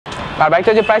আর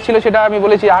বাইকটা যে প্রাইস ছিল সেটা আমি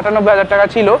বলেছি 98,000 টাকা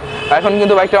ছিল, এখন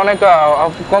কিন্তু বাইকটা অনেক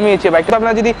কমিয়েছে। বাইকটা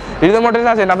আপনারা যদি রিদম মোটরস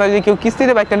আছেন, আপনারা যদি কেউ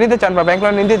কিস্তিতে বাইকটা নিতে চান বা ব্যাংক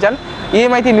লোন নিতে চান,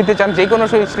 ইএমআইতে নিতে চান, যে কোনো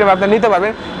সিস্টেমে আপনারা নিতে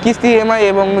পারবেন। কিস্তি, ইএমআই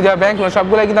এবং যা ব্যাংক লোন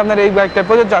সবগুলো কিন্তু আপনার এই বাইকটা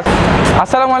প্রযোজ্য আছে।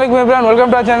 আসসালামু আলাইকুম everyone, welcome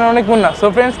to our channel অনেক মুন্না। সো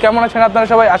ফ্রেন্ডস, কেমন আছেন আপনারা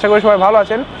সবাই? আশা করি সবাই ভালো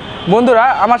আছেন। বন্ধুরা,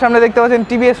 আমার সামনে দেখতে পাচ্ছেন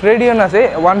TVS radeon আছে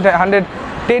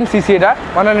 110cc, এটা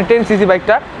 110cc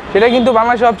বাইকটা। সেটা কিন্তু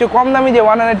বাংলাদেশের সবচেয়ে কম দামি যে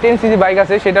 110cc বাইক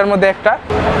আছে সেটার মধ্যে একটা।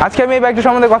 আজকে আমি এই বাইকটা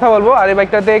সম্বন্ধে কথা বলবো। আর এই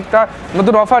বাইকটাতে একটা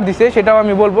নতুন অফার দিছে, সেটাও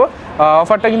আমি বলবো।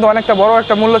 অফারটা কিন্তু অনেকটা বড়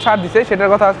একটা মূল্য ছাড় দিছে,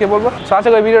 সেটার কথা আজকে বলবো। সো আশা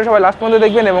করি ভিডিও সবাই লাস্ট পর্যন্ত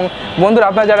দেখবেন। এবং বন্ধুরা,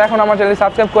 আপনারা যারা এখন আমার চ্যানেল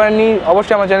সাবস্ক্রাইব করেননি,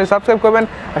 অবশ্যই আমার চ্যানেল সাবস্ক্রাইব করবেন,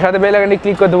 আর সাথে বেল আইকনটি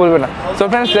ক্লিক করতে ভুলবেন না। So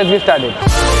friends, let's get started.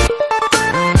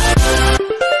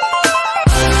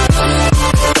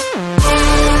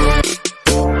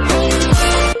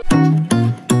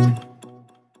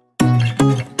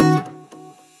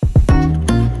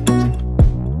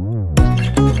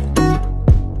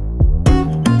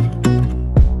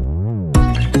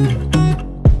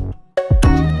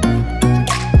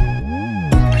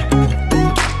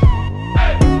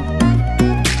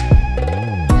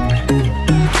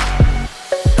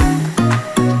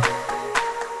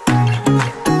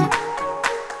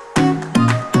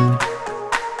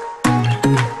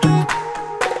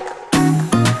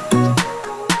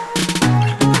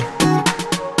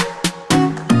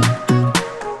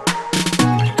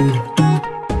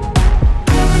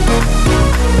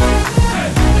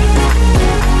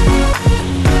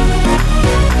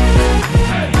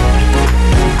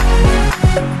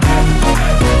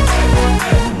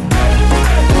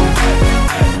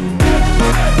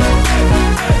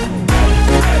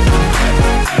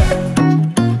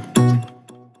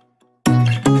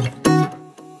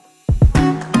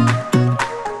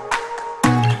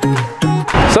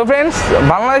 So friends,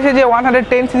 বাংলাদেশে যে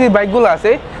 110cc বাইকগুলো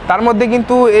আছে তার মধ্যে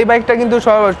কিন্তু এই বাইকটা কিন্তু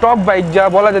টপ বাইক যা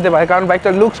বলা যেতে পারে, কারণ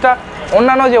বাইকটার লুকসটা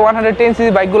অন্যান্য যে 110cc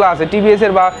বাইকগুলো আছে TVS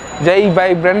এর বা যেই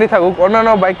বাইক ব্র্যান্ডে থাকুক, অন্যান্য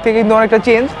বাইক থেকে কিন্তু অনেকটা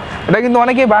চেঞ্জ। এটা কিন্তু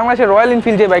অনেকেই বাংলাদেশের রয়্যাল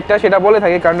এনফিল্ড যে বাইকটা সেটা বলে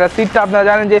থাকে, কারণ সিটটা আপনারা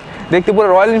জানেন যে দেখতে পুরো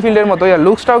রয়্যাল এনফিল্ডের মতোই, আর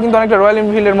লুকসটাও কিন্তু অনেকটা রয়্যাল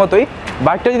এনফিল্ডের মতোই।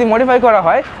 বাইকটা যদি মডিফাই করা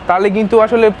হয় তাহলে কিন্তু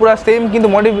আসলে পুরো সেম, কিন্তু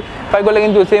মডিফাই করলে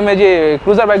কিন্তু সেম যে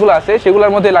ক্রুজার বাইকগুলো আছে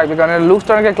সেগুলোর মধ্যেই লাগবে, কারণ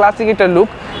লুকসটা অনেকটা ক্লাসিক একটা লুক,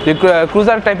 যে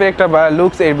ক্রুজার টাইপের একটা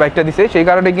লুকস এই বাইকটা দিছে। সেই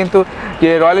কারণে কিন্তু যে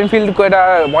রয়্যাল এনফিল্ড এটা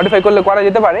মডিফাই করলে করা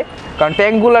যেতে পারে, কারণ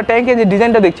ট্যাঙ্কের যে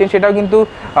ডিজাইনটা দেখছেন সেটাও কিন্তু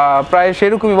প্রায়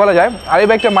সেরকমই বলা যায়। আর এই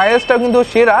বাইকটা মাইলেজটাও কিন্তু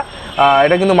সেরা,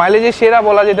 এটা কিন্তু মাইলেজের সেরা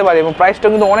বলা যেতে পারে, এবং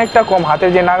প্রাইসটাও কিন্তু অনেকটা কম, হাতের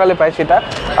যে নাগালে প্রাইস সেটা।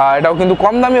 এটাও কিন্তু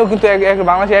কম দামেও কিন্তু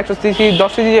বাংলাদেশে 100cc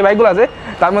 10cc যে বাইকগুলো আছে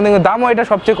তার মধ্যে কিন্তু দামও এটা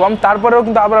সবচেয়ে কম। তারপরেও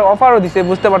কিন্তু আবার অফারও দিচ্ছে,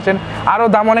 বুঝতে পারছেন, আরও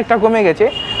দাম অনেকটা কমে গেছে।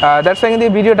 দ্যাটস কিন্তু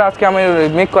এই ভিডিওটা আজকে আমি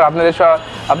মেক করা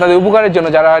আপনাদের উপকারের জন্য,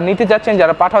 যারা নিতে যাচ্ছেন,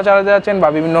 যারা পাঠাও চালাতে যাচ্ছেন বা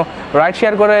বিভিন্ন রাইড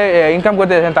শেয়ার করে ইনকাম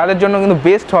করতে যাচ্ছেন, তাদের জন্য কিন্তু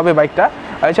বেস্ট হবে বাইকটা।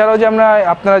 এছাড়াও যে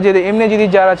আপনারা যদি এমনি যদি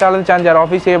যারা চালাতে চান, যারা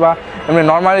অফিসে বা এমনি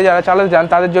নর্মালি যারা চালাতে চান,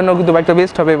 তাদের জন্য কিন্তু বাইকটা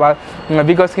বেস্ট হবে, বা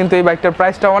বিকজ কিন্তু এই বাইকটার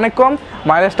প্রাইসটা অনেক কম,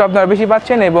 মাইলেজটা আপনারা বেশি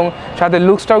পাচ্ছেন, এবং সাথে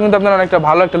লুকসটাও কিন্তু আপনারা অনেকটা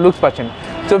ভালো একটা লুকস পাচ্ছেন।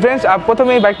 তো ফ্রেন্ডস,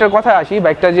 প্রথমে এই বাইকটার কথা আসি।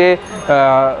 বাইকটা যে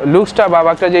লুকসটা বা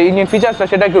বাইকটা যে ইঞ্জিন ফিচার্সটা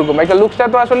সেটা কীরকম? বাইকটার লুকসটা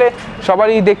তো আসলে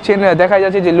সবারই দেখছেন, দেখা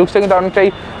যাচ্ছে যে লুকসটা কিন্তু অনেকটাই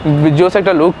জোস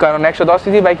একটা লুক, কারণ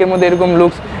 110cc বাইকের মধ্যে এরকম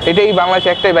লুকস এটাই বাংলাদেশে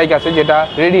একটাই বাইক আছে, যেটা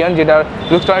রেডিয়ন, যেটা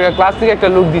লুকসটা অনেক ক্লাসিক একটা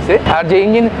লুক দিছে। আর যে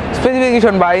ইঞ্জিন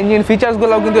স্পেসিফিকেশন বা ইঞ্জিন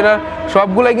ফিচার্সগুলোও কিন্তু এটা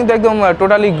সবগুলোই কিন্তু একদম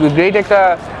টোটালি গ্রেট একটা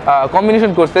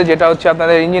কম্বিনেশন করছে, যেটা হচ্ছে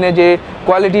আপনাদের ইঞ্জিনের যে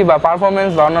কোয়ালিটি বা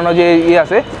পারফরমেন্স বা অন্যান্য যে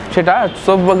আছে সেটা।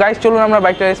 সো গাইস, চলুন আমরা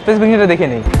বাইকটার স্পেসিফিকেশনটা দেখে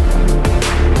নিই।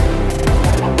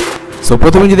 সো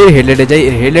প্রথমে যদি হেডলাইটে যাই,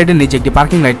 এর হেডলাইটের নিচে একটি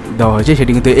পার্কিং লাইট দেওয়া হয়েছে,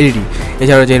 সেটি কিন্তু এলইডি।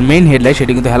 এছাড়াও যে মেইন হেডলাইট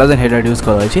সেটি কিন্তু হ্যালোজেন হেডলাইট ইউজ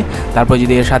করা হয়েছে। তারপর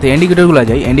যদি এর সাথে ইন্ডিকেটরগুলো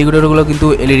যায়, ইন্ডিকেটরগুলো কিন্তু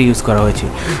এলইডি ইউজ করা হয়েছে।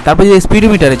 তারপর যদি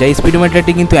স্পিডোমিটারে যাই,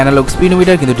 স্পিডোমিটারটি কিন্তু অ্যানালগ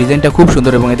স্পিডোমিটার, কিন্তু ডিজাইনটা খুব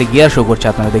সুন্দর এবং এতে গিয়ার শো করছে,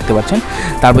 আপনারা দেখতে পাচ্ছেন।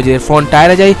 তারপর যদি ফ্রন্ট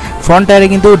টায়ারে যাই, ফ্রন্ট টায়ারে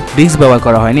কিন্তু ডিস্ক ব্যবহার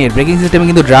করা হয়নি, এর ব্রেকিং সিস্টেমে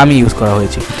কিন্তু ড্রামই ইউজ করা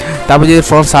হয়েছে। তারপর যদি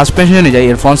ফ্রন্ট সাসপেনশনে যাই,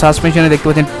 এর ফ্রন্ট সাসপেনশনে দেখতে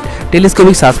পাচ্ছেন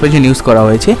টেলিস্কোপিক সাসপেনশন ইউজ করা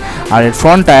হয়েছে। আর এর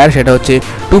ফ্রন্ট টায়ার সেটা হচ্ছে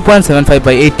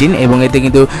 2.75/18, এবং এতে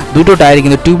কিন্তু দুটো টায়ারে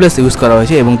কিন্তু টিউবলেস ইউজ করা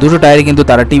হয়েছে, এবং দুটো টায়ারে কিন্তু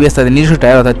তারা TVS তাদের নিজস্ব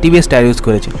টায়ার অর্থাৎ TVS টায়ার ইউজ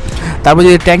করেছে। তারপর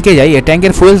যদি ট্যাঙ্কে যাই, এই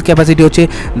ট্যাঙ্কের ফুয়েল ক্যাপাসিটি হচ্ছে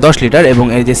 10 লিটার, এবং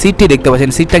এই যে সিটটি দেখতে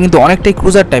পাচ্ছেন, সিটটা কিন্তু অনেকটাই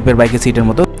ক্রুজার টাইপের বাইকের সিটের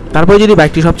মতো। তারপরে যদি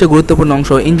বাইকটির সবচেয়ে গুরুত্বপূর্ণ অংশ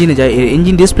ইঞ্জিনে যায়, এর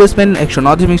ইঞ্জিন ডিসপ্লেসমেন্ট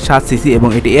 109.7cc, এবং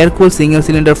এটি এয়ার কুল সিঙ্গেল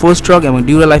সিলিন্ডার 4 স্ট্রোক এবং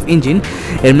ডিউরা লাইফ ইঞ্জিন।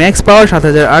 এর ম্যাক্স পাওয়ার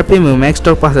 7000 RPM এবং ম্যাক্স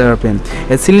টর্ক 5000 RPM।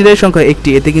 এর সিলিন্ডারের সংখ্যা একটি,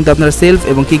 এতে কিন্তু আপনারা সেলফ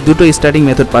এবং কিক দুটো স্টার্টিং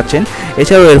মেথড পাচ্ছেন।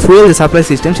 এছাড়াও এর ফুয়েল সাপ্লাই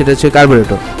সিস্টেম সেটা হচ্ছে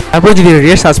কার্বোরেটর। তারপর যদি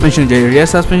রিয়ার সাসপেনশন যাই, রিয়ার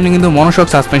সাসপেনশনে কিন্তু monoshock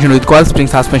suspension with coil spring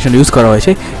suspension use করা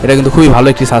হয়েছে, এটা কিন্তু খুবই ভালো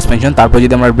একটি সাসপেনশন। তারপর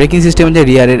যদি আমরা ব্রেকিং সিস্টেমে যাই,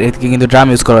 রিয়ারের এদিকে কিন্তু ড্রাম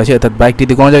ইউজ করা হয়েছে, অর্থাৎ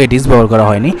বাইকটিতে কোনো জায়গায় ডিস্ক ব্যবহার করা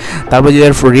হয়নি। তারপর যদি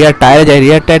রিয়ার টায়ারে যায়,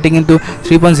 রিয়ার টায়ারটি কিন্তু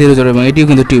 3.00 এবং এটিও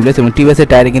কিন্তু টিউবলেস এবং টিভিএসের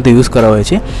টায়ারে কিন্তু ইউজ করা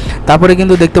হয়েছে। তারপরে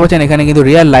কিন্তু দেখতে পাচ্ছেন এখানে কিন্তু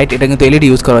রিয়ার লাইট, এটা কিন্তু এলইডি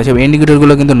ইউজ করা হয়েছে এবং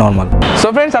ইন্ডিকেটরগুলো কিন্তু নর্মাল। সো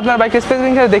ফ্রেন্ডস, আপনার বাইকের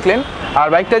স্পেসিফিকেশন দেখলেন। আর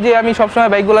বাইকটা যে আমি সবসময়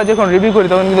বাইকগুলো যখন রিভিউ করি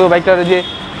তখন কিন্তু বাইকটার যে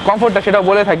কমফোর্টটা সেটাও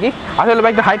বলে থাকি। আসলে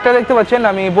বাইকটা হাইটটা দেখতে পাচ্ছেন,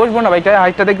 আমি বসবো না বাইকটা,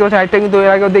 হাইটটা দেখতে পাচ্ছেন, হাইটটা কিন্তু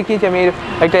এর আগেও দেখিয়েছি আমি।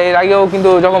 একটা এর আগেও কিন্তু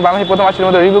যখন বাংলাদেশে প্রথম আসছিল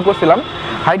মধ্যে রিভিউ করছিলাম,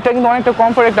 হাইটটা কিন্তু অনেকটা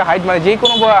কমফোর্ট একটা হাইট, মানে যে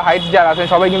কোনো হাইট যারা আছেন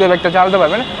সবাই কিন্তু বাইকটা চালাতে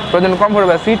পারবেন, প্রয়োজন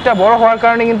কমফোর্টেবল। সিটটা বড় হওয়ার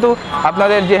কারণে কিন্তু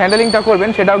আপনাদের যে হ্যান্ডেলিংটা করবেন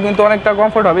সেটাও কিন্তু অনেকটা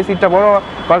কমফোর্ট হবে। সিটটা বড়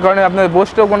হওয়ার কারণে আপনাদের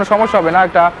বসতেও কোনো সমস্যা হবে না,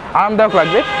 একটা আরামদায়ক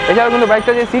লাগবে। এছাড়াও কিন্তু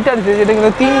বাইকটা যে সিটটা দিচ্ছে সেটা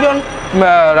কিন্তু 3জন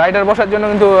রাইডার বসার জন্য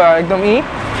কিন্তু একদমই,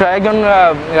 একজন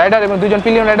রাইডার এবং 2জন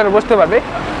পিলিয়ন রাইডার বসতে পারবে।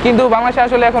 কিন্তু বাংলাদেশে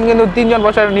আসলে এখন কিন্তু 3জন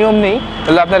বসার নিয়ম নেই,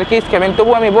 আপনারা কেস খাবেন।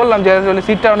 তবু আমি বললাম যে আসলে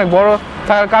সিটটা অনেক বড়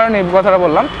থাকার কারণে এই কথাটা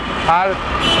বললাম। আর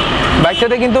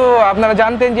বাইকটাতে কিন্তু আপনারা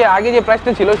জানতেন যে আগে যে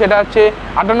প্রাইসটা ছিল সেটা হচ্ছে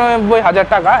 98,000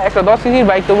 টাকা, একটা 10 সিসির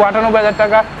বাইক, তবু 98,000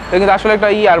 টাকা কিন্তু আসলে একটা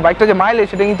আর বাইকটা যে মাইলেজ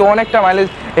সেটা কিন্তু অনেকটা মাইলেজ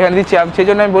এখানে দিচ্ছে। সেই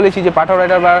জন্য আমি বলেছি যে পাঠাও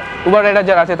রাইডার বা উবার রাইডার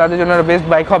যারা আছে তাদের জন্য বেস্ট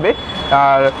বাইক হবে।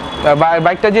 আর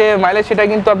বাইকটা যে মাইলেজ সেটা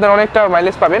কিন্তু আপনারা অনেকটা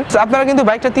মাইলেজ পাবেন। আপনারা কিন্তু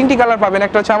বাইকটা 3টি কালার পাবেন,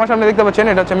 একটা হচ্ছে আমার সামনে দেখতে পাচ্ছেন,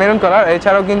 এটা হচ্ছে মেরুন কালার।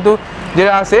 এছাড়াও কিন্তু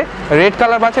যেটা আছে রেড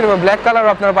কালার পাচ্ছেন এবং ব্ল্যাক কালার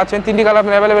আপনারা পাচ্ছেন, 3টি কালার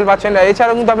আপনি অ্যাভেলেবেল পাচ্ছেন।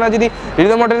 এছাড়াও কিন্তু আপনারা যদি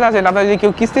রিদম মডেল আছেন, আপনারা যদি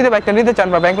কেউ কিস্তিতে বাইকটা নিতে চান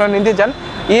বা ব্যাংক লোন নিতে চান,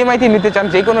 ইএমআইতে নিতে চান,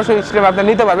 যে কোনো সিস্টেম আপনারা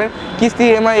নিতে পারবেন। কিস্তি,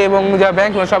 ইএমআই এবং যা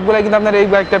ব্যাংক লোন সবগুলোই কিন্তু আপনার এই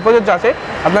বাইকটা প্রযোজ্য আছে।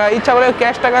 আপনারা ইচ্ছা করলে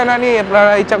ক্যাশ টাকা না নিয়ে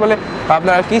আপনারা ইচ্ছা করলে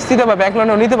আপনারা কিস্তিতে বা ব্যাংক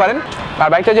লোনও নিতে পারেন। আর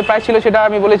বাইকটা যে প্রাইস ছিল সেটা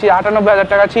আমি বলেছি 98,000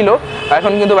 টাকা ছিল,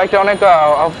 এখন কিন্তু বাইকটা অনেক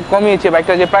কমিয়েছে।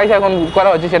 বাইকটা যে প্রাইস এখন করা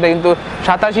হচ্ছে সেটা কিন্তু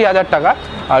 87,000 টাকা।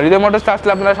 আর হৃদয় মোটরসে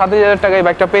আসলে আপনারা 27,000 টাকায়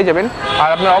বাইকটা পেয়ে যাবেন। আর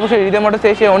আপনারা অবশ্যই হৃদয় মোটরসে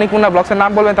এসে অনিকুন্না ব্লগসের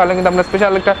নাম বলবেন, তাহলে কিন্তু আপনারা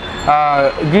স্পেশাল একটা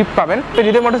গিফট পাবেন।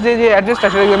 হৃদয় মোটরস যে অ্যাড্রেসটা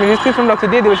সেটা আমি ডিসক্রিপশন বক্সে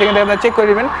দিয়ে দেবো, সেখান থেকে আপনারা চেক করে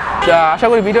নেবেন। আশা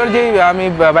করি ভিডিওর যে আমি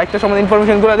বাইকটা সম্বন্ধে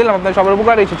ইনফরমেশনগুলো দিলাম আপনার সবার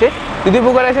উপকার এসেছে। যদি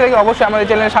উপকার এসে থাকে অবশ্যই আমাদের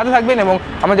চ্যানেলের সাথে থাকবেন এবং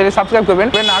আমাদের চ্যানেল সাবস্ক্রাইব করবেন।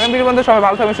 আগামী ভিডিও পর্যন্ত সবাই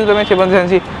ভালো থাকবেন, সুস্থ থাকবেন, সে পর্যন্ত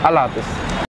আল্লাহ হাফেজ।